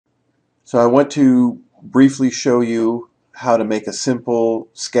So I want to briefly show you how to make a simple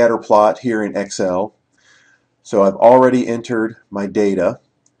scatter plot here in Excel. So I've already entered my data.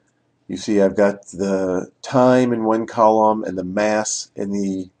 You see I've got the time in one column and the mass in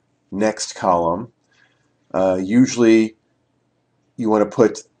the next column. Usually you want to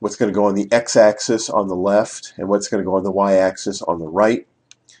put what's going to go on the x-axis on the left and what's going to go on the y-axis on the right.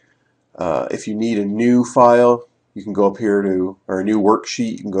 If you need a new file, you can go up here to, or a new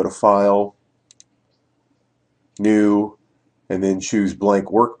worksheet, you can go to File, New, and then choose Blank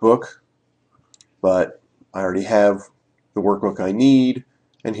Workbook. But I already have the workbook I need,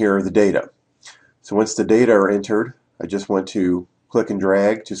 and here are the data. So once the data are entered, I just want to click and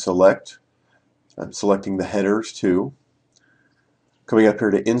drag to select. I'm selecting the headers too. Coming up here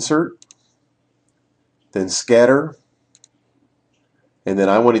to Insert, then Scatter, and then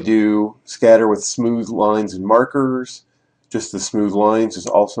I want to do Scatter with smooth lines and markers. Just the smooth lines is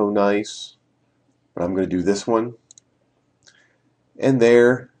also nice, but I'm going to do this one. And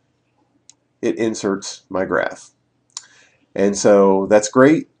there it inserts my graph. And so that's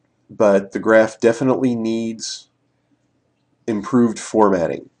great, but the graph definitely needs improved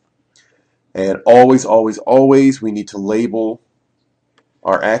formatting. And always, always, always we need to label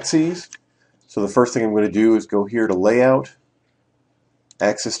our axes. So the first thing I'm going to do is go here to Layout,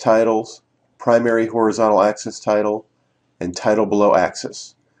 Axis Titles, Primary Horizontal Axis Title, and Title Below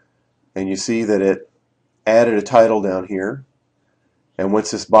Axis. And you see that it added a title down here. And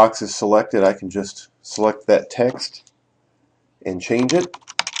once this box is selected, I can just select that text and change it.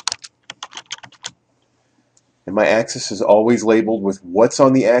 And my axis is always labeled with what's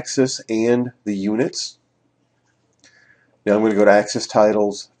on the axis and the units. Now I'm going to go to Axis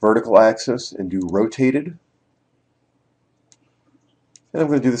Titles, Vertical Axis, and do Rotated. And I'm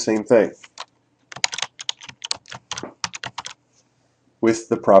going to do the same thing with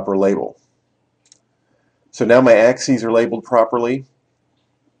the proper label. So now my axes are labeled properly,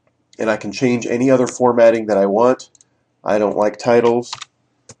 and I can change any other formatting that I want. I don't like titles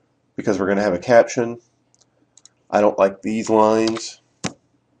because we're going to have a caption. I don't like these lines.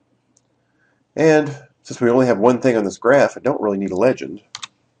 And since we only have one thing on this graph, I don't really need a legend.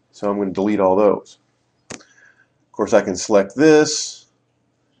 So I'm going to delete all those. Of course, I can select this,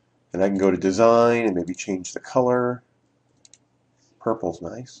 and I can go to Design and maybe change the color. Purple's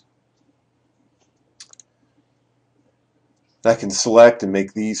nice. I can select and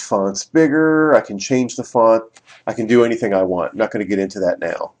make these fonts bigger. I can change the font. I can do anything I want. I'm not going to get into that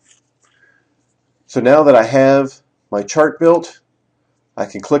now. So now that I have my chart built, I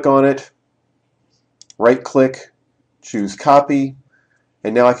can click on it, right-click, choose Copy,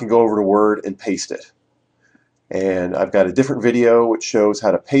 and now I can go over to Word and paste it. And I've got a different video which shows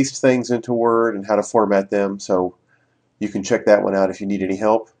how to paste things into Word and how to format them, so you can check that one out if you need any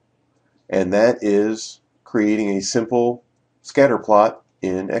help. And that is creating a simple scatter plot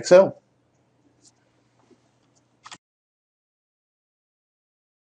in Excel.